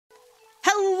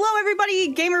Hello everybody,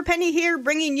 Gamer Penny here,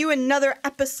 bringing you another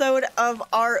episode of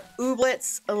our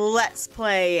Ooblets Let's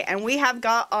Play. And we have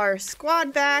got our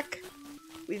squad back.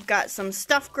 We've got some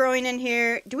stuff growing in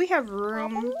here. Do we have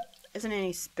room? Isn't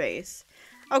any space.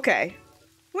 Okay,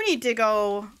 we need to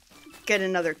go get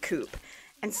another coop.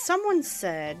 And someone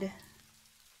said,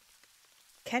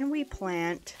 can we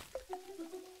plant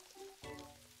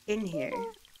in here?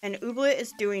 And Ooblet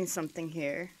is doing something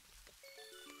here.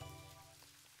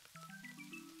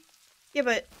 Yeah,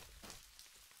 but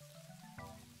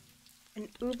an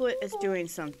Ooblet is doing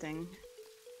something.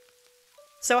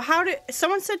 So how do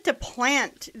someone said to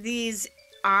plant these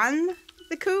on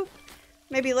the coop?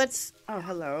 Maybe let's. Oh,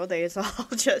 hello. They is all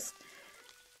just.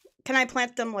 Can I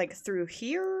plant them like through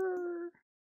here?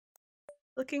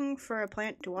 Looking for a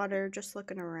plant to water. Just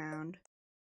looking around.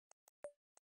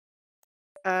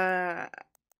 How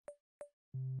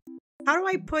do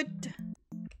I put?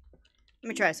 Let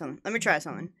me try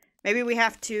something. Maybe we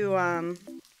have to,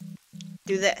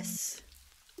 do this.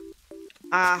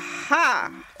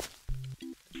 Aha!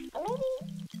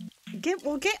 Get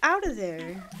out of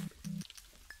there.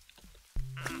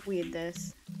 Weed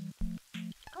this.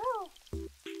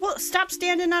 Well, stop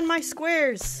standing on my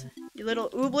squares, you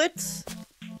little ooblets.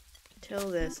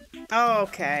 Till this. Oh,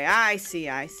 okay, I see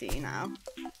now.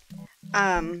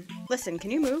 Listen, can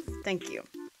you move? Thank you.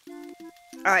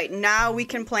 Alright, now we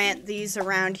can plant these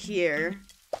around here.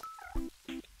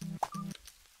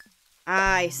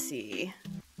 I see.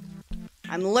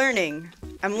 I'm learning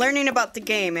about the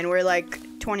game, and we're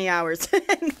like 20 hours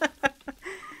in.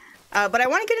 But I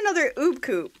want to get another Oob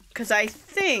Coop, because I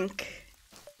think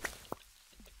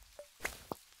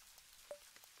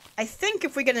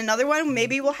if we get another one,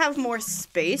 maybe we'll have more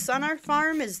space on our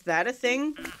farm. Is that a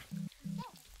thing?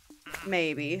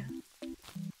 Maybe.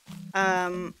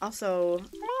 Also,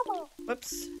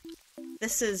 whoops.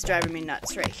 This is driving me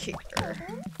nuts right here.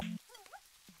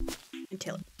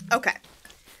 Until it. Okay.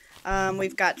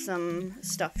 We've got some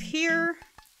stuff here.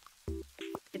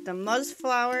 Get the muzz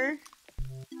flower.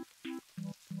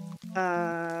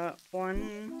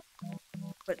 One.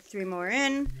 Put 3 more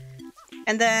in.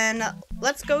 And then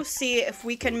let's go see if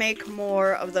we can make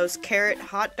more of those carrot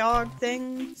hot dog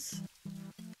things.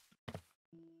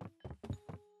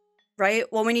 Right?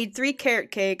 Well, we need 3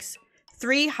 carrot cakes,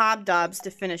 3 hobdobs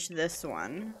to finish this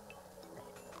one.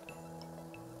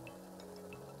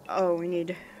 Oh, we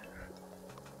need...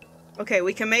 Okay,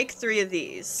 we can make 3 of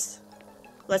these.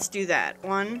 Let's do that.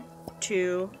 1,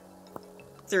 2,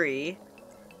 3.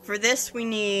 For this, we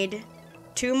need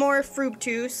 2 more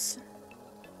fructose.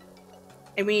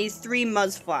 And we need 3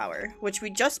 muzz flour, which we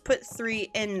just put 3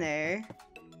 in there.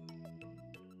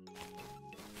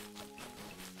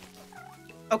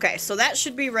 Okay, so that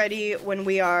should be ready when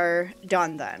we are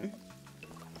done then.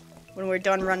 When we're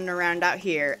done running around out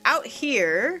here. Out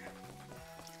here...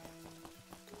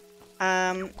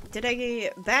 did I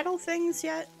battle things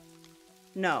yet?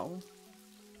 No.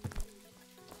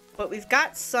 But we've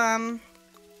got some...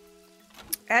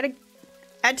 Add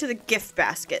to the gift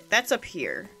basket. That's up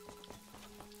here.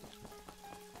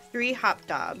 3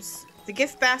 hobdobs. The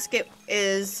gift basket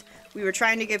is... We were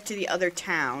trying to give to the other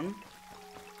town.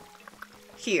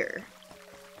 Here.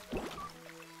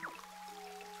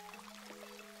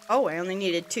 Oh, I only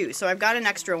needed 2, so I've got an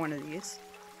extra one of these.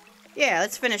 Yeah,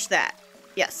 let's finish that.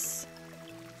 Yes.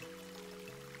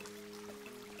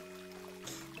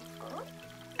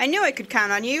 I knew I could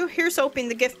count on you. Here's hoping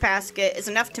the gift basket is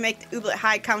enough to make the Ooblet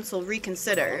High Council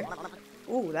reconsider.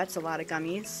 Ooh, that's a lot of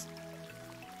gummies.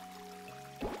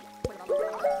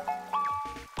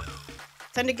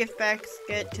 Send a gift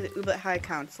basket to the Ooblet High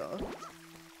Council.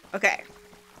 Okay.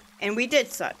 And we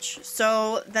did such.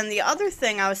 So then the other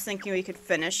thing I was thinking we could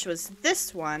finish was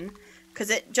this one, because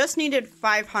it just needed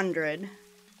 500.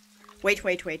 Wait.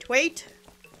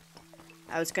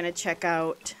 I was gonna check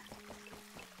out,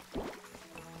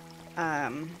 I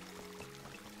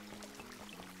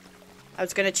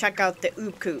was gonna check out the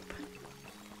Oob Coop.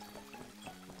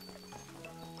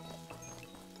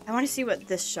 I want to see what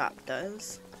this shop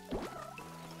does.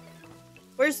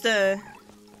 Where's the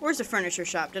furniture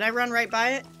shop? Did I run right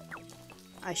by it?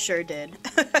 I sure did.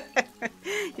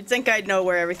 You'd think I'd know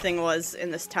where everything was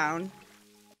in this town.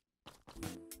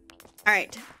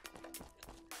 Alright.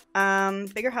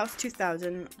 Bigger house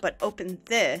 2000, but open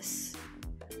this.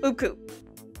 Oob Coop.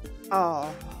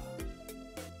 Oh.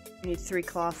 I need 3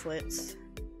 clothlets.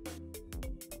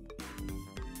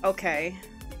 Okay.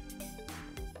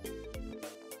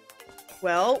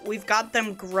 Well, we've got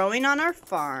them growing on our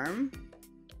farm.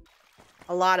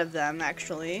 A lot of them,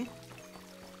 actually.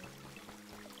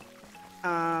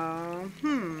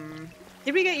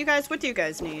 Did we get you guys? What do you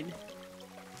guys need?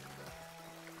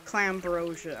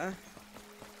 Clambrosia.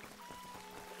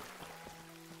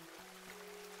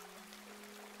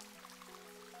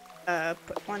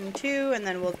 Put 1, 2, and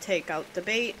then we'll take out the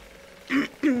bait.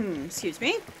 Excuse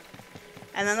me.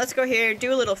 And then let's go here,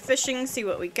 do a little fishing, see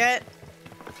what we get.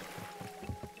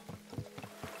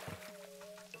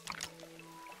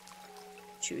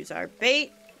 Choose our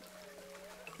bait.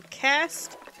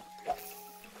 Cast.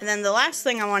 And then the last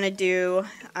thing I want to do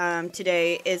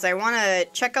today is I want to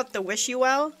check out the wishy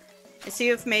well and see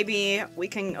if maybe we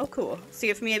can, oh cool, see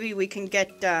if maybe we can get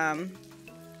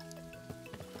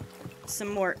some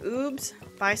more oobs,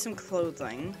 buy some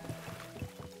clothing.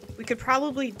 We could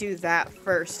probably do that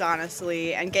first,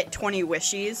 honestly, and get 20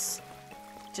 wishies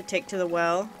to take to the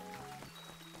well.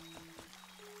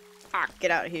 Ah, get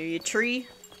out of here, you tree.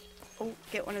 Oh,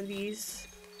 get one of these.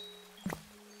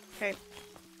 Okay.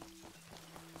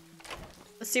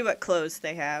 Let's see what clothes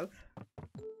they have.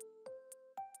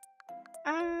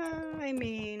 I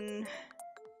mean...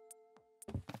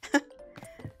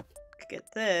 get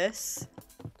this.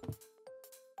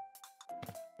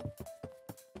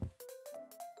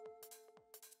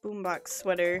 Boombox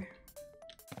sweater.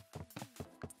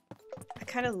 I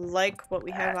kind of like what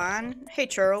we have on. Hey,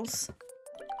 Charles.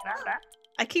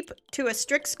 I keep to a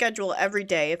strict schedule every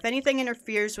day. If anything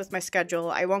interferes with my schedule,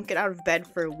 I won't get out of bed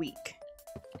for a week.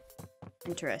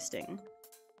 Interesting.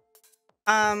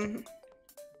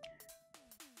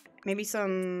 Maybe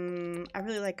some... I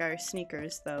really like our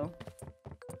sneakers, though.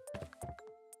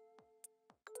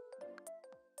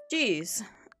 Jeez.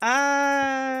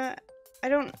 I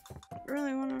don't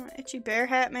really want an itchy bear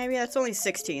hat, maybe? That's only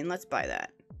 16. Let's buy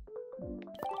that.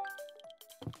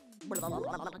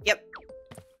 Yep.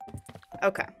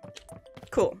 Okay.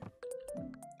 Cool.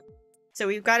 So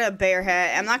we've got a bear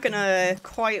hat. I'm not gonna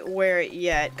quite wear it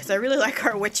yet, because I really like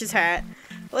our witch's hat.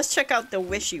 Let's check out the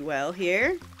wishy well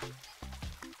here.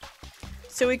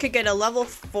 So we could get a level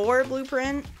 4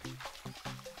 blueprint.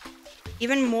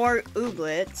 Even more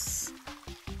ooblets.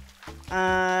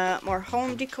 More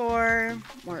home decor.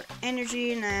 More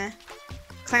energy and a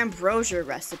clambrosia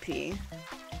recipe.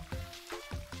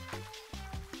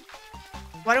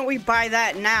 Why don't we buy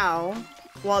that now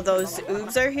while those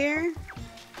oobs are here?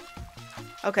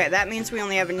 Okay, that means we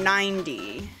only have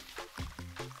 90.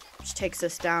 Which takes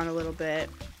us down a little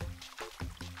bit.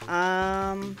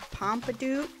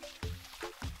 Pompadour.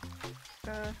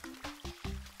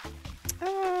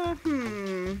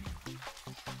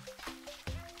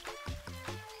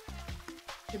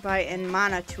 Goodbye in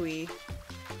Manatui.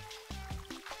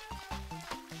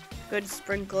 Good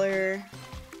sprinkler.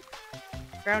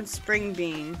 Ground spring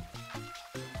bean.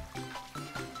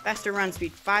 Faster run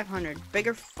speed 500.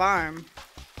 Bigger farm.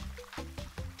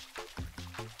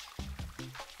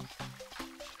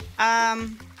 I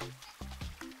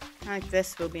like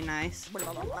this will be nice.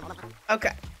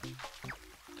 Okay.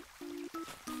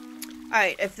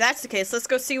 Alright, if that's the case, let's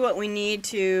go see what we need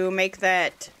to make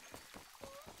that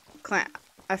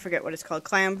I forget what it's called.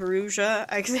 Clambrosia,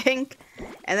 I think.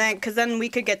 And then, because then we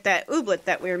could get that ooblet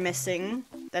that we're missing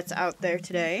that's out there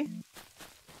today.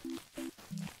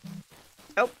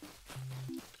 Oh.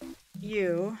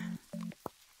 You.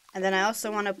 And then I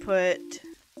also want to put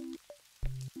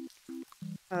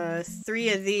 3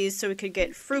 of these so we could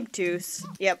get fructose.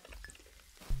 Yep.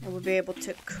 And we'll be able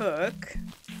to cook.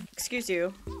 Excuse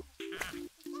you.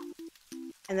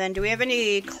 And then, do we have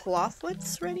any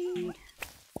clothlets ready?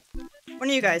 When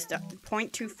are you guys done?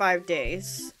 0.25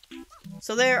 days.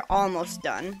 So they're almost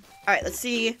done. Alright, let's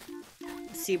see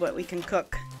what we can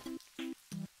cook.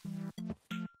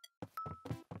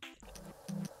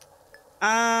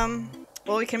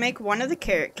 Well, we can make one of the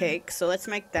carrot cakes, so let's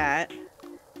make that.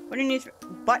 What do you need?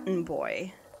 Button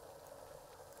boy.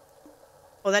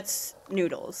 Oh, that's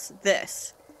noodles.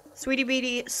 This. Sweetie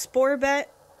Beatie, spore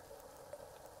bet.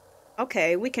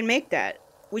 Okay, we can make that.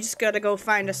 We just gotta go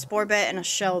find a spore bet and a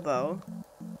shell bow.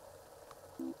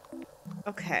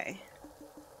 Okay.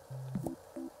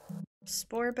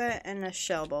 Spore bet and a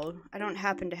shell bow. I don't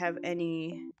happen to have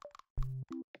any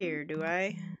here, do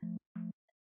I?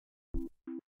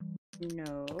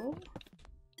 No.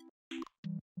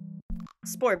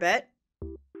 Spore bet.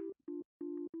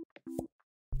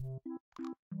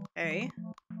 Okay.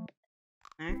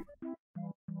 There.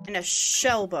 And a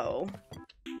shell bow.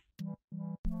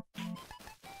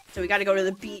 So we gotta go to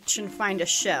the beach and find a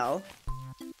shell.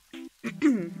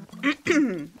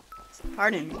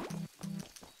 Pardon me.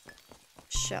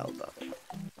 Shell bow.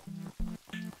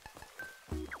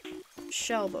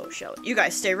 Shell bow, shell. You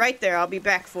guys stay right there. I'll be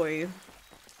back for you.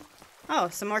 Oh,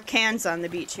 some more cans on the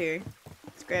beach here.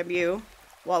 Let's grab you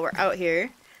while we're out here.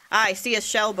 Ah, I see a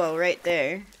shell bow right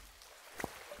there.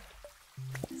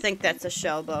 think that's a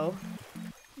shell bow.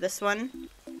 This one?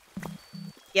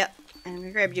 Yep. And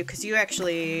we grabbed you because you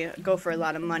actually go for a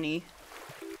lot of money.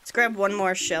 Let's grab one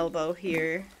more shell bow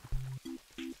here.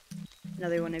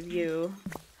 Another one of you.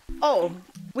 Oh,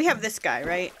 we have this guy,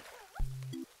 right?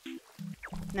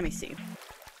 Let me see.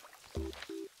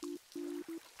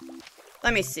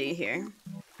 Let me see here.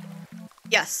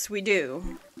 Yes, we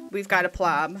do. We've got a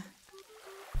plob.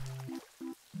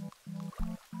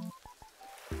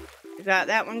 We've got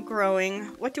that one growing.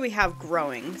 What do we have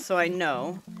growing? So I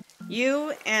know.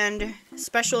 You and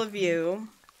special of you.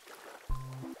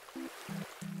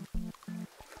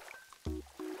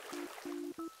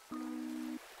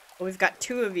 Well, we've got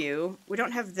 2 of you. We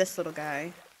don't have this little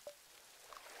guy.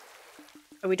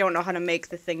 We don't know how to make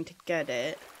the thing to get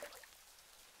it.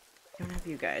 I don't have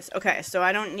you guys. Okay, so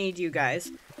I don't need you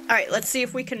guys. Alright, let's see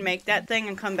if we can make that thing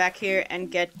and come back here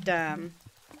and get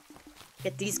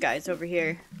these guys over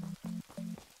here.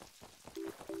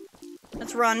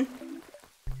 Let's run.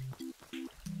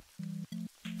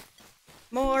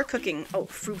 More cooking. Oh,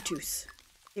 fructose.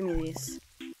 Give me these.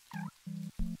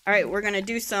 Alright, we're gonna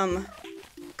do some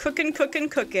cooking.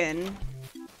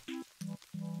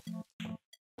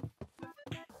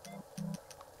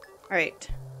 Alright.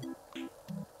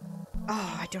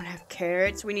 Oh, I don't have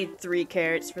carrots. We need 3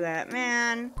 carrots for that.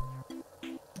 Man.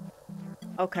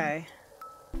 Okay.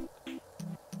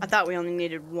 I thought we only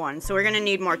needed 1, so we're gonna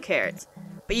need more carrots.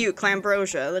 But you,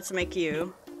 Clambrosia, let's make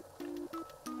you.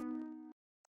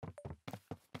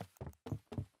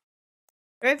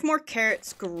 Do I have more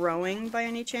carrots growing by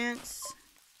any chance?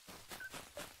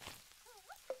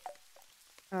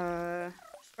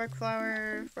 Spark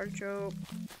flower, artichoke.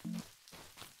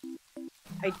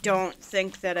 I don't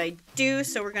think that I do,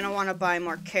 so we're gonna want to buy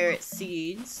more carrot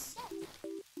seeds.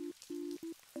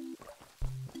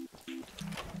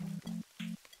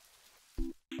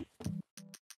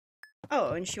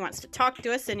 Oh, and she wants to talk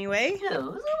to us anyway.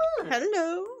 Hello.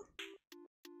 Hello.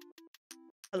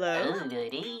 Hello.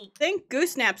 Think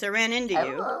goose snaps I ran into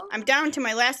you. I'm down to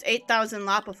my last 8,000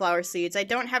 lapa flower seeds. I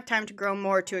don't have time to grow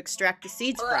more to extract the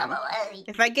seeds from.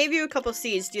 If I gave you a couple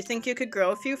seeds, do you think you could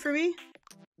grow a few for me?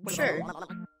 Sure.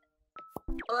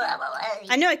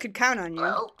 I know I could count on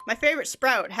you. My favorite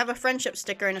sprout. Have a friendship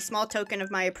sticker and a small token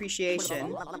of my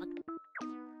appreciation.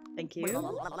 Thank you.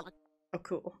 Oh,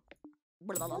 cool.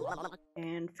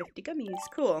 And 50 gummies.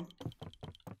 Cool.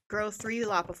 Grow 3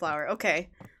 lapa flower. Okay.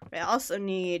 I also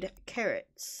need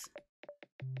carrots.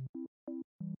 So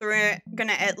we're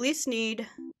gonna at least need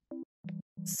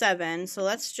 7. So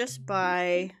let's just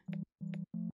buy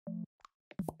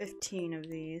 15 of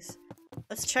these.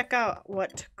 Let's check out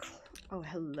what... Oh,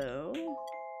 hello.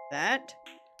 That.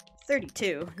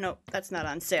 32. Nope, that's not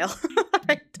on sale.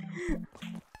 Alright.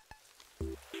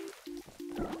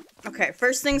 Okay,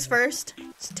 first things first.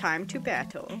 It's time to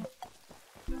battle.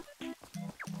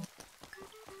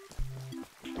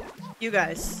 You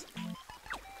guys.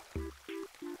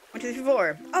 1, 2, 3,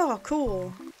 4. Oh,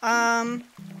 cool.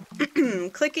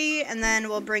 Clicky, and then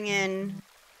we'll bring in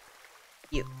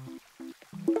you.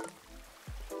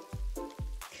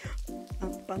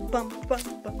 Bum, bum, bum,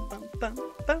 bum, bum, bum,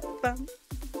 bum, bum.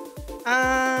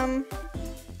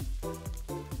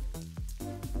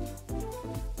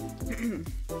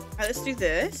 Alright, let's do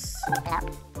this.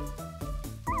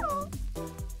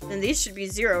 And these should be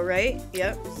 0, right?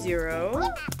 Yep, 0.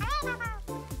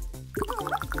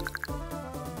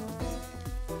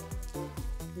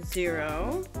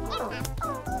 0.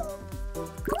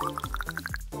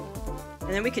 And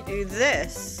then we could do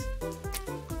this.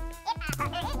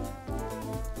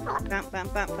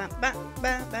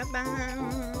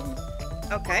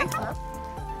 Okay.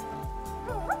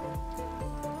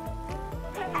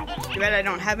 Too bad I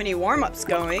don't have any warm-ups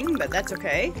going, but that's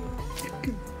okay.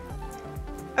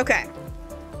 Okay.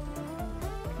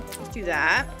 Let's do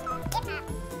that.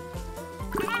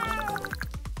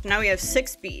 Now we have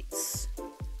 6 beets.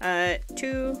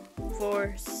 2,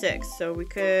 4, 6. So we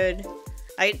could...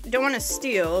 I don't want to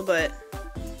steal, but...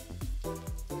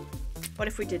 What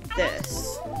if we did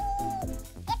this?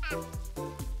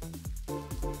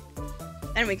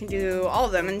 Then we can do all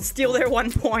of them and steal their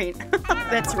 1 point.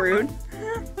 That's rude.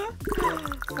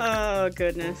 Oh,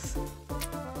 goodness.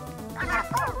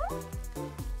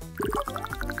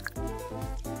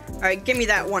 Alright, give me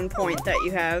that 1 point that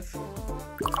you have.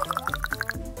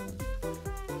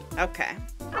 Okay.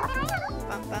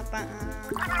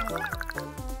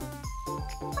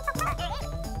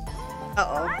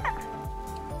 Uh-oh.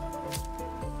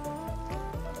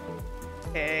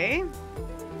 Okay.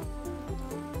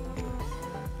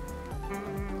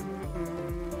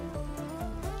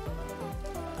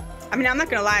 I mean, I'm not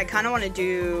gonna lie, I kind of want to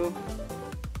do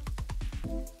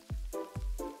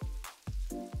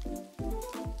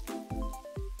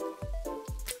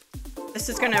This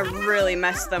is gonna really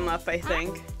mess them up, I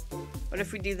think. What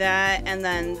if we do that and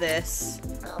then this?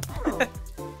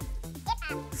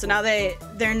 So now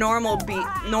their normal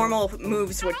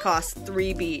moves would cost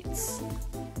 3 beats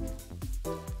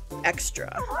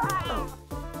extra.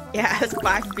 Yeah, it's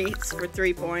 5 beats for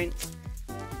 3 points.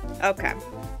 Okay.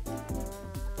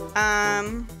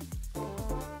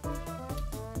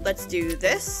 Let's do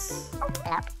this.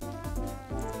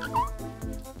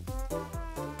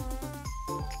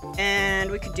 And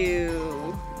we could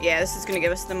do... Yeah, this is gonna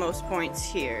give us the most points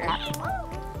here.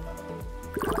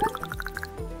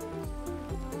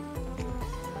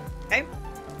 Okay.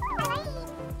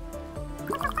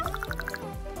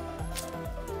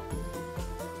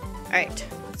 Alright,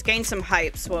 let's gain some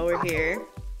hypes while we're here.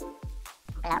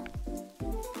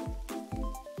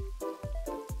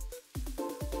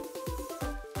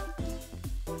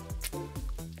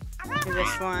 Do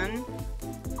this one.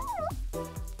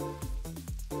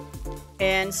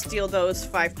 And steal those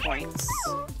 5 points.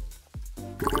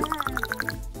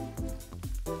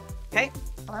 Okay.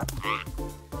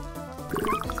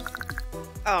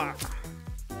 Oh.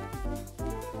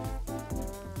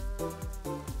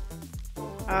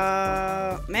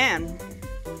 Man.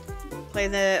 Play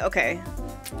the... Okay.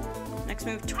 Next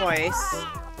move twice.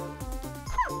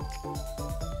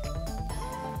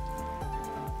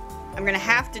 I'm gonna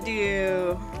have to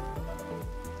do...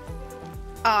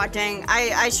 Aw, dang.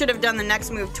 I should have done the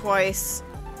next move twice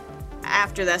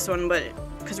after this one, but...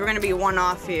 Because we're gonna be 1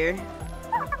 off here.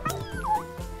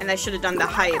 And I should have done the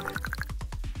hype.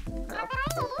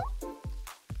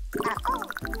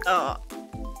 Oh.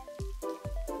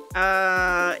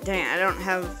 Dang, I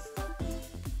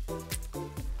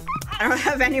don't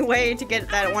have any way to get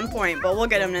that at 1 point, but we'll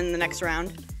get them in the next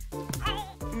round.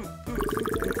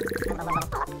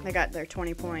 They got their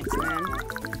 20 points, man.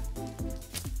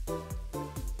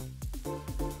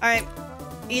 Alright,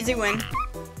 easy win.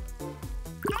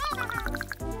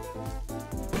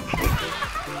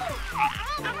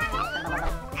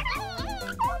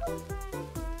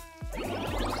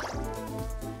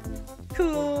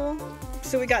 Cool.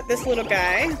 So we got this little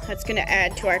guy that's gonna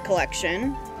add to our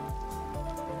collection.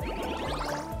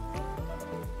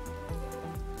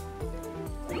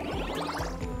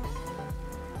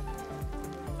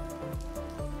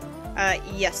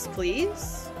 Yes,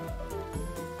 please.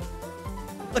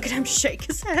 Look at him shake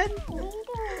his head.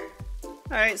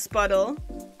 Alright, Spuddle.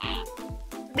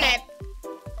 Blep.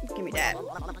 Give me that.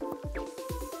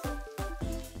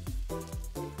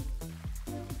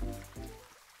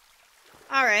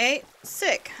 Alright,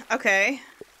 sick. Okay.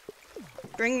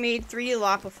 Bring me 3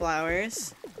 Lapa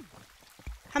flowers.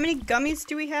 How many gummies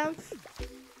do we have?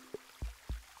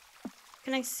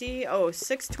 Can I see? Oh,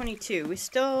 622. We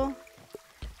still...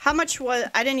 How much was...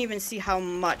 I didn't even see how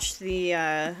much the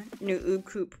new Oob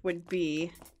Coop would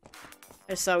be.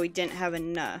 I saw we didn't have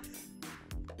enough.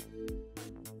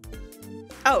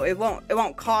 Oh, it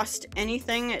won't cost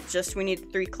anything. It just we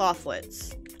need 3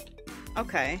 clothlets.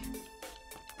 Okay.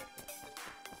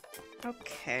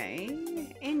 Okay.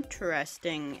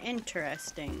 Interesting.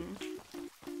 Interesting.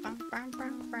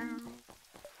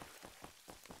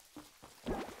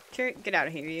 Get out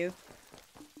of here, you.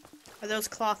 Are those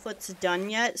clothlets done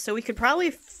yet? So we could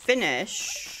probably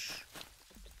finish.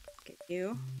 Get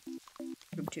you.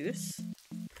 Obtuse.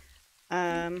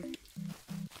 They're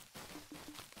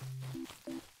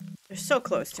so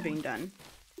close to being done.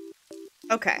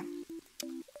 Okay.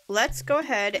 Let's go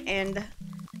ahead and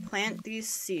plant these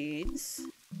seeds.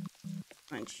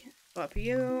 Swap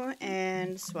you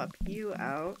and swap you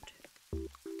out.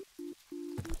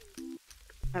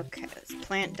 Okay, let's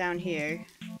plant down here.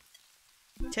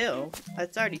 Till?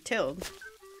 It's already tilled.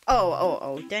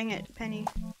 Oh, dang it, Penny.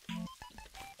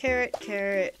 Carrot,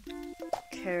 carrot,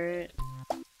 carrot.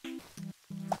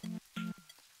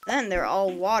 Then they're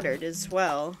all watered as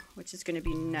well, which is gonna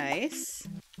be nice.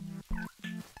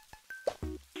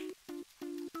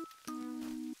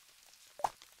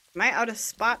 Am I out of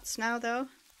spots now, though?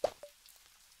 Oh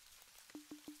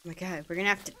my god, we're gonna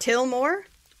have to till more?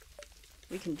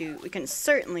 We can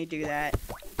certainly do that.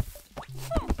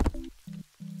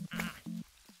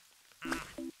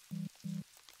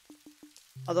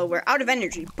 Although we're out of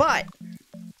energy, but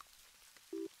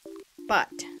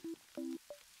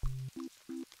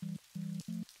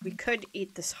we could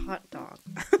eat this hot dog.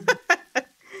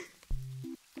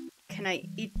 Can I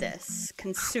eat this?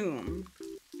 Consume.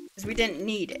 Because we didn't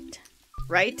need it,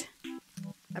 right?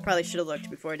 I probably should have looked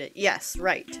before I did. Yes,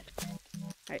 right.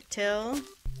 Alright, till.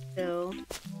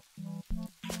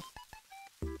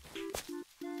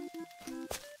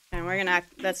 And we're gonna,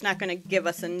 that's not gonna give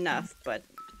us enough, but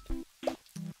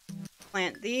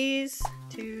plant these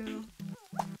 2,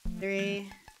 3,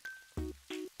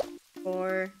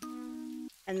 4,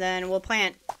 and then we'll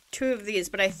plant 2 of these,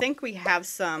 but I think we have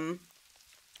some,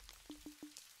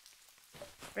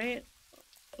 right?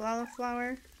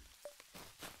 Cauliflower?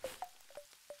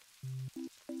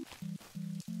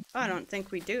 Oh, I don't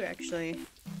think we do, actually.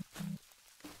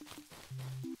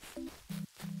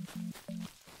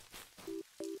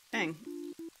 Dang.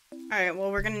 Alright,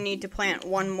 well, we're gonna need to plant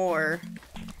 1 more.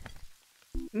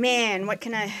 Man, what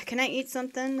can I eat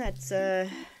something that's, 3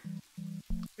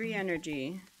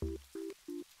 energy?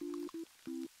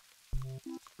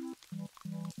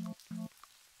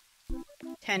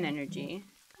 $10 energy.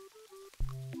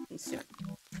 Consume.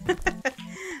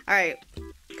 Alright,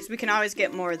 because we can always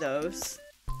get more of those.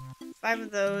 5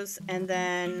 of those, and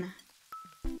then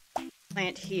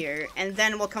plant here. And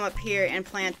then we'll come up here and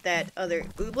plant that other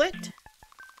ooblet.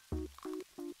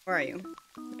 Where are you?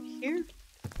 Right here?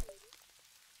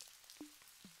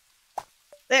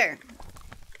 There.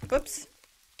 Whoops.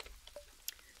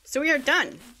 So we are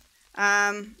done.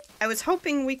 I was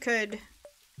hoping we could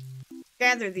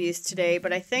gather these today,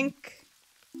 but I think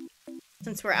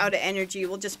since we're out of energy,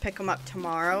 we'll just pick them up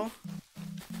tomorrow.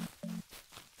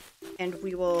 And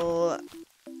we will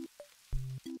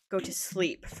go to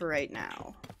sleep for right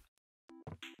now.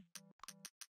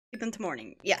 Sleep in the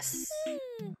morning. Yes.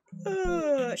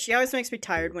 She always makes me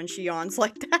tired when she yawns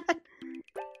like that.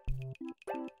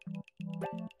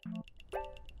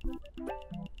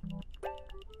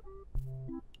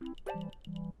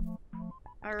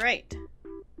 Alright.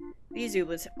 These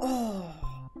Ooblets. Oh!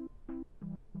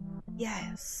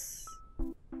 Yes.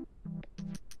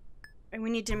 And we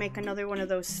need to make another one of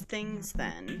those things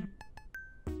then.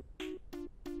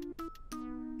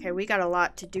 Okay, we got a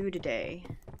lot to do today.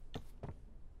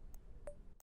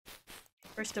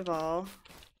 First of all,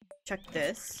 check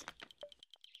this.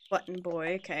 Button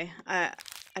boy, okay. I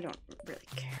don't really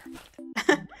care about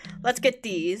that. Let's get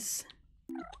these.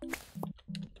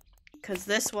 Because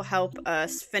this will help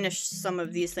us finish some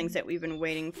of these things that we've been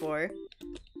waiting for.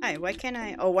 Hi, why can't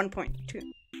I? Oh, 1.2.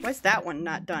 Why's that one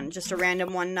not done? Just a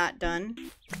random one not done?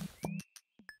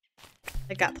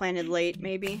 It got planted late,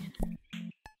 maybe?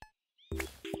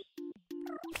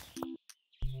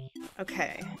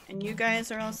 Okay, and you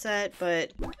guys are all set,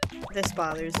 but this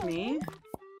bothers me.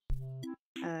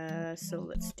 So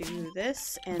let's do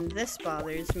this, and this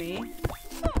bothers me.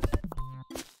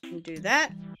 And do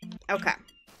that. Okay.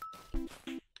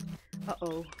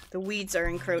 Uh-oh, the weeds are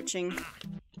encroaching.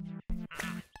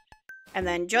 And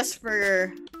then just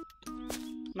for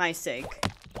my sake,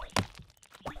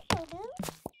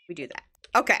 we do that.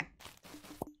 Okay.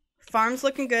 Farm's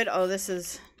looking good. Oh, this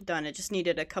is done. It just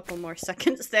needed a couple more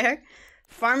seconds there.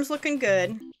 Farm's looking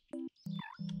good.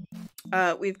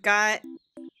 We've got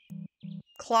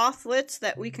clothlets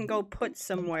that we can go put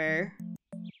somewhere.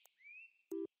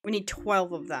 We need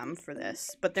 12 of them for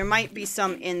this, but there might be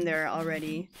some in there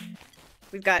already.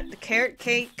 We've got the carrot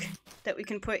cake that we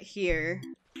can put here.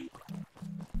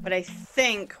 But I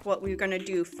think what we're gonna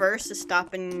do first is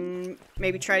stop and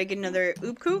maybe try to get another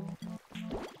Oob Coop.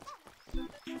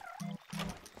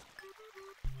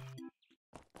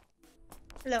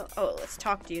 Hello. Oh, let's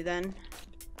talk to you then.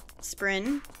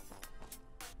 Sprin.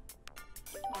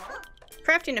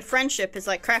 Crafting a friendship is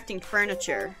like crafting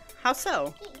furniture. How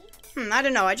so? I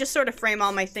don't know. I just sort of frame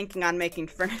all my thinking on making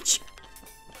furniture.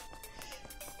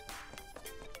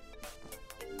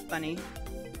 Funny.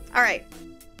 Alright.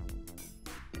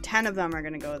 10 of them are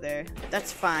gonna go there.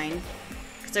 That's fine.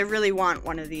 Because I really want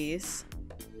one of these.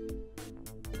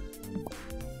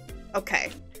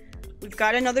 Okay. We've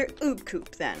got another Oob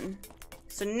Coop then.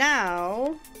 So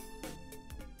now...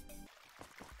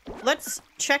 let's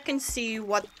check and see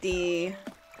what the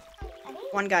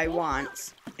one guy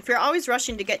wants. If you're always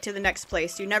rushing to get to the next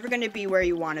place, you're never going to be where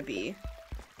you want to be.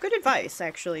 Good advice,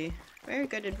 actually. Very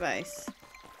good advice.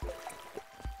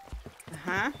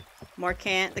 Uh-huh. More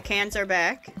the cans are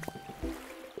back.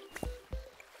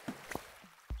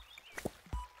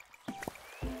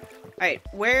 Alright,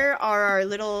 where are our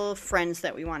little friends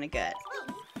that we want to get?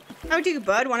 How do you,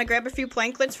 bud? Want to grab a few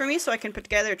planklets for me so I can put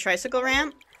together a tricycle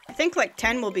ramp? I think like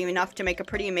 10 will be enough to make a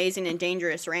pretty amazing and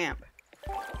dangerous ramp.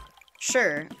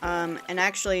 Sure, and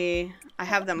actually, I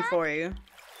have them for you.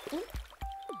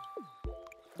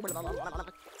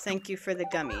 Thank you for the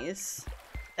gummies.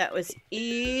 That was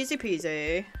easy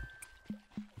peasy.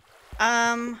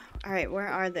 Alright, where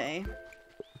are they?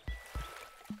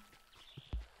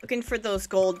 Looking for those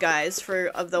gold guys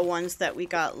of the ones that we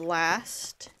got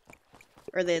last.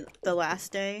 Or the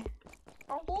last day.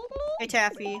 Hey,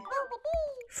 Taffy.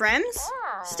 Frems?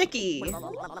 Sticky.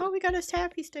 Oh, we got a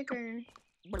Taffy sticker.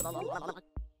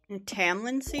 And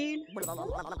Tamlin seed?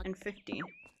 And 50.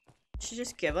 Should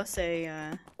just give us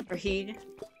a, or he...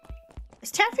 Is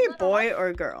Taffy a boy or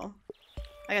a girl?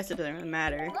 I guess it doesn't really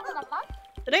matter.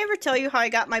 Did I ever tell you how I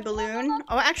got my balloon?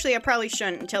 Oh, actually, I probably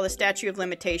shouldn't until the statute of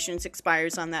limitations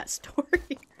expires on that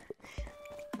story.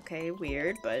 Okay,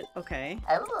 weird, but okay.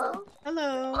 Hello.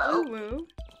 Hello. Woo-woo.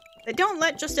 They don't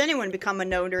let just anyone become a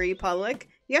notary public.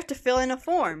 You have to fill in a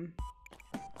form.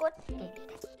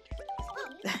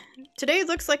 Today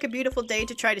looks like a beautiful day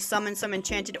to try to summon some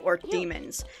enchanted orc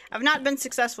demons. I've not been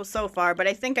successful so far, but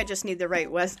I think I just need the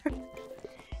right weather.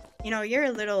 You know, you're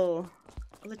a little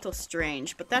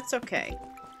strange, but that's okay.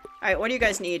 Alright, what do you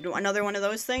guys need? Another one of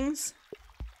those things?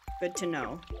 Good to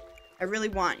know. I really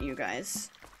want you guys.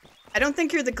 I don't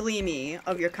think you're the Gleamy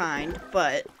of your kind,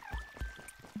 but...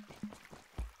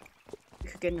 You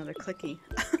could get another clicky.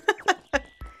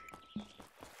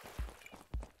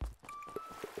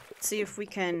 See if we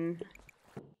can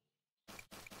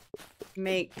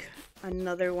make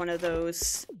another one of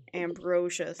those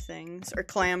ambrosia things, or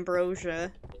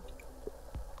clambrosia.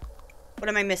 What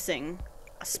am I missing?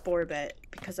 A spore bit,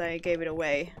 because I gave it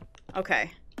away.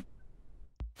 Okay.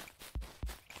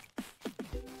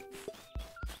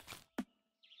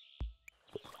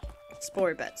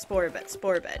 Spore bit, spore bit,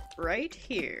 spore bit. Right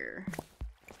here.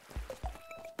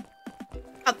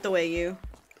 Out the way, you.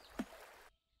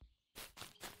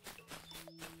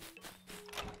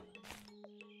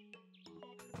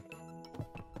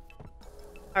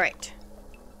 Alright.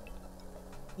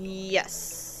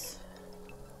 Yes.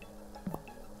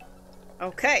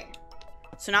 Okay.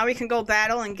 So now we can go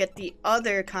battle and get the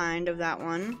other kind of that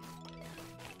one.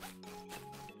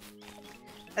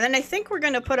 And then I think we're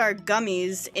gonna put our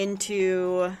gummies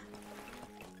into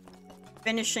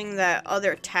finishing that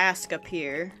other task up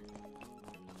here.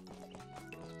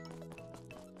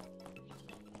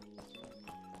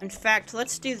 In fact,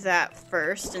 let's do that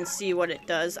first and see what it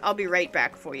does. I'll be right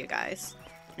back for you guys.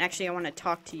 And actually, I want to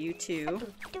talk to you too.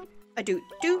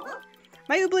 A-do-do.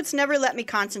 My Ooblets never let me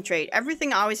concentrate.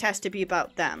 Everything always has to be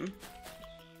about them.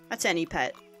 That's any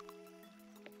pet.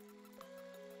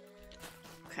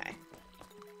 Okay.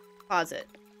 Pause it.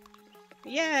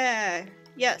 Yeah!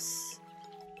 Yes.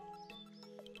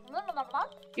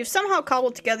 You've somehow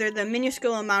cobbled together the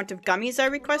minuscule amount of gummies I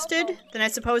requested? Then I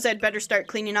suppose I'd better start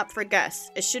cleaning up for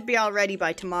guests. It should be all ready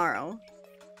by tomorrow.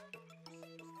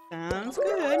 Sounds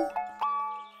good.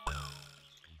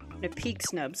 The Peak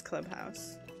Snubs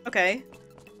Clubhouse. Okay.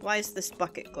 Why is this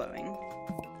bucket glowing?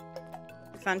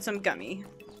 I found some gummy.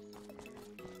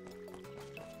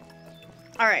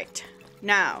 Alright.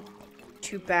 Now,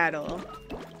 to battle.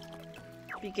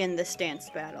 Begin this dance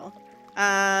battle.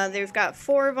 They've got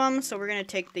 4 of them, so we're gonna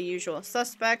take the usual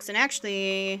suspects. And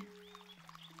actually,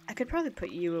 I could probably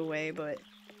put you away, but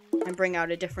and bring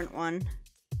out a different one.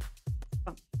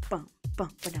 Bum, bum, bum,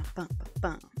 ba-dum, bum,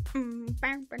 bum, bum.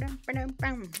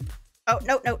 Oh,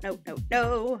 no, no, no, no,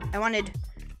 no.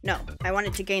 I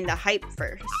wanted to gain the hype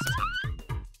first.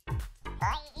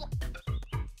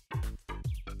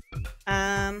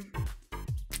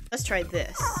 Let's try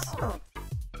this.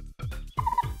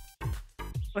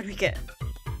 What do we get?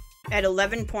 Add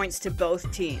 11 points to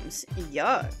both teams.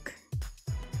 Yuck.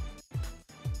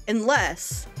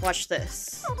 Unless, watch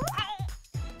this.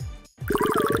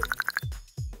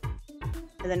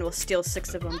 And then we'll steal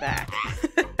 6 of them back.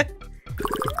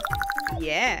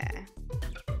 Yeah.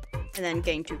 And then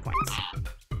gain 2 points.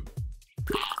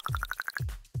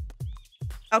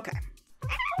 Okay.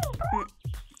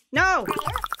 No!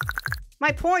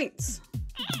 My points!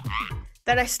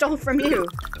 That I stole from you.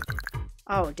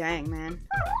 Oh, dang, man.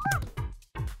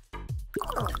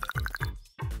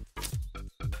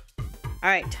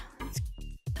 Alright.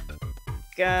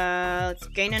 Let's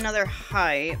gain another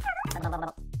hype.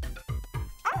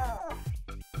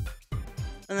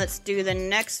 And let's do the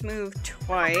next move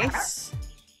twice.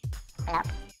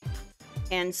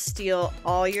 And steal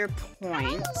all your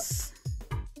points.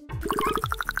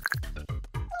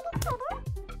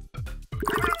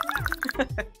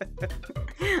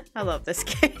 I love this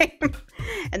game.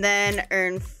 And then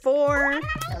earn 4.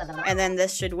 And then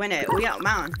this should win it. We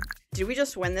man. Did we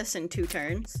just win this in 2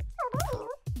 turns?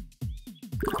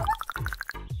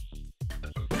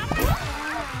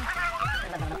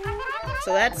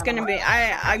 So that's gonna be,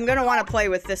 I'm gonna want to play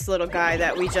with this little guy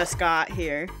that we just got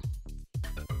here.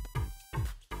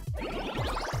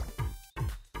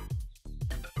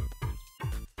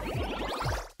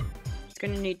 It's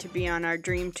gonna need to be on our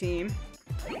dream team.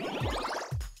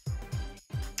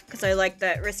 Because I like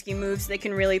that risky moves, they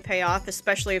can really pay off,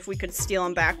 especially if we could steal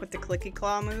them back with the clicky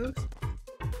claw moves.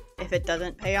 If it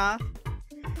doesn't pay off.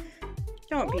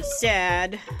 Don't be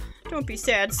sad. Don't be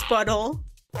sad, Spuddle.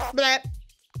 Blep.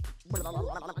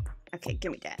 Okay,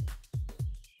 give me that.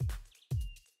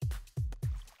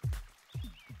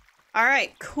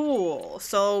 Alright, cool.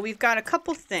 So we've got a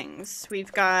couple things.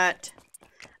 We've got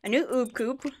a new Oob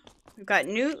Coop. We've got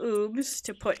new Oobs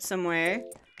to put somewhere.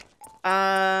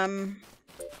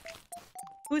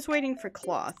 Who's waiting for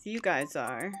cloth? You guys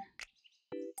are.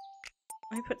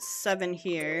 Let me put 7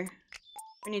 here.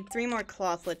 We need 3 more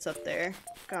clothlets up there.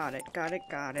 Got it, got it,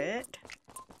 got it.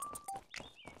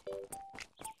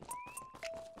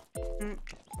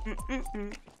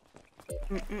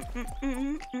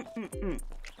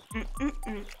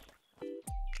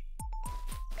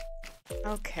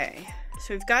 Okay,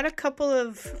 so we've got a couple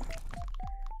of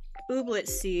Ooblet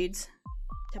seeds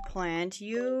to plant.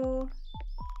 You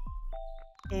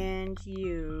and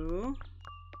you.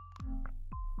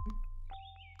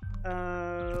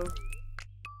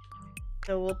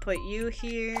 So we'll put you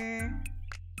here.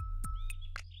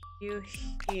 You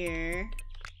here.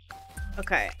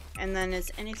 Okay, and then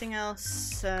is anything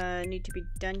else need to be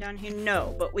done down here?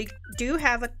 No, but we do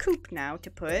have a coop now to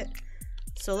put.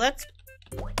 So let's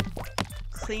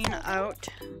clean out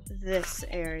this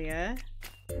area.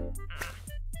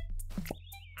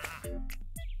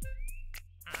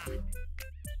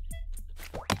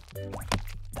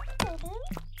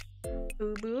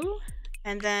 Boo-boo.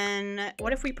 And then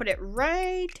what if we put it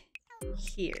right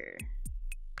here?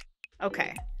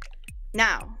 Okay.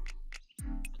 Now,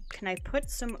 can I put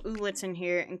some Ooblets in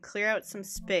here and clear out some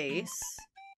space?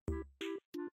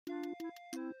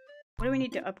 What do we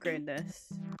need to upgrade this?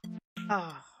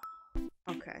 Oh,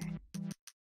 okay.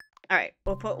 Alright,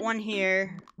 we'll put one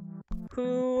here.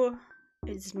 Who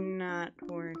is not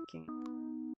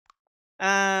working?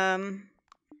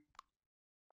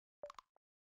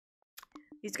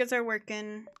 These guys are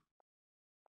working.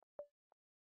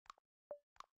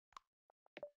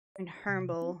 And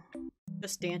Hermble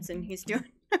just dancing. He's doing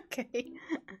okay.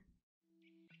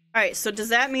 Alright, so does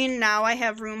that mean now I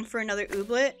have room for another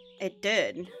Ooblet? It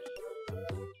did.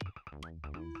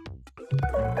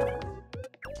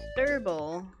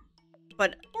 Durable.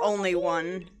 But only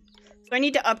one. So I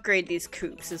need to upgrade these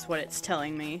coops is what it's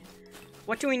telling me.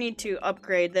 What do we need to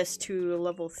upgrade this to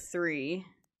level 3?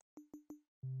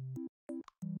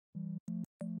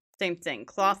 Same thing.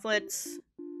 Clothlets,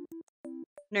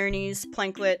 Nernies,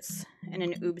 Planklets, and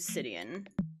an Obsidian.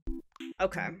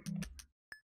 Okay.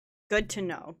 Good to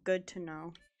know. Good to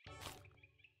know.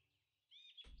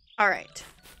 Alright.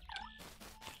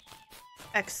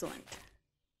 Excellent.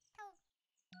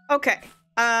 Okay.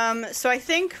 So I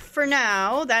think for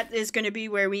now, that is going to be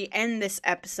where we end this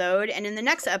episode. And in the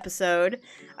next episode,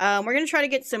 we're going to try to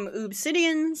get some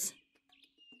Obsidians.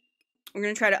 We're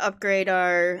going to try to upgrade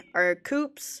our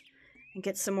coops and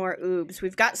get some more Oobs.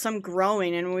 We've got some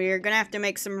growing, and we're going to have to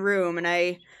make some room. And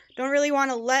I don't really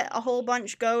want to let a whole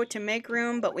bunch go to make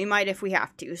room, but we might if we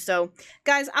have to. So,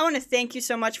 guys, I want to thank you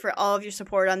so much for all of your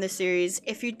support on this series.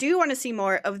 If you do want to see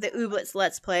more of the Ooblets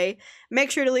Let's Play,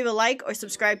 make sure to leave a like or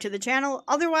subscribe to the channel.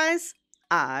 Otherwise,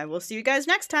 I will see you guys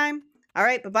next time.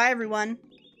 Alright, bye-bye, everyone.